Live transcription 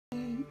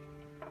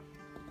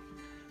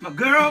My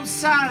girl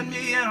beside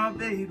me and our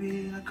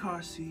baby in a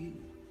car seat.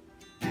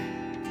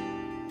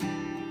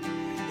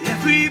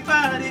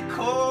 Everybody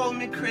called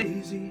me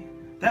crazy.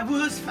 That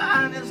was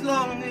fine as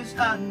long as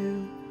I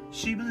knew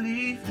she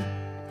believed.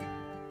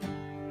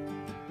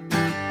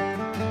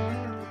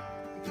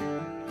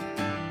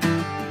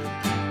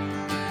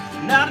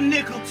 Not a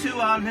nickel to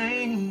our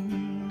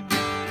name.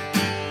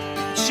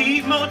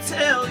 Cheap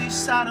motel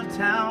east side of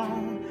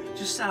town,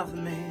 just south of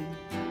Maine.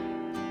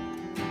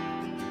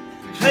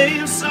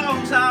 Playing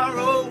songs I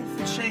wrote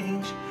for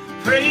change,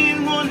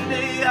 praying one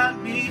day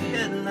I'd be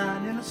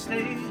headlining a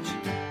stage.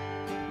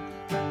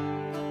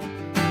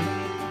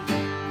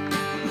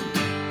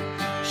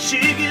 She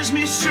gives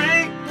me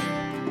strength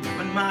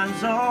when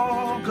mine's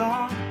all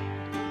gone.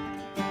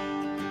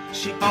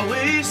 She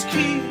always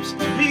keeps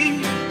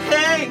me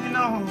hanging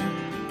on.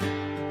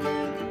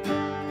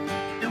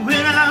 And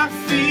when I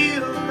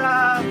feel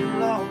I've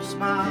lost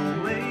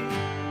my way,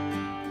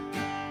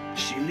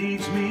 she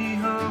leads me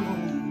home.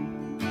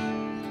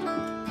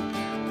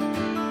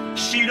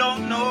 She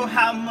don't know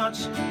how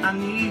much I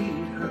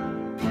need her,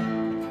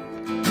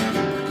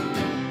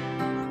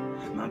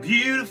 my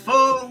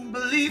beautiful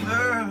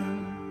believer.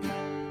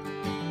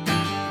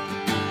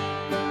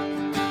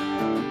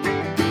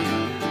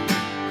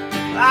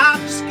 I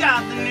just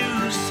got the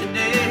news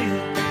today.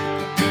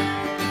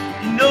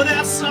 You know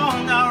that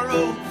song I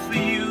wrote for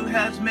you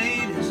has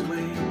made its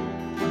way.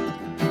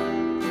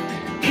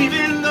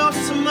 Even though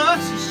so much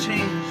has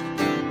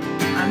changed,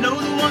 I know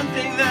the one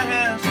thing that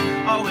has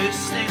always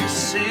stayed the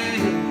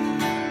same.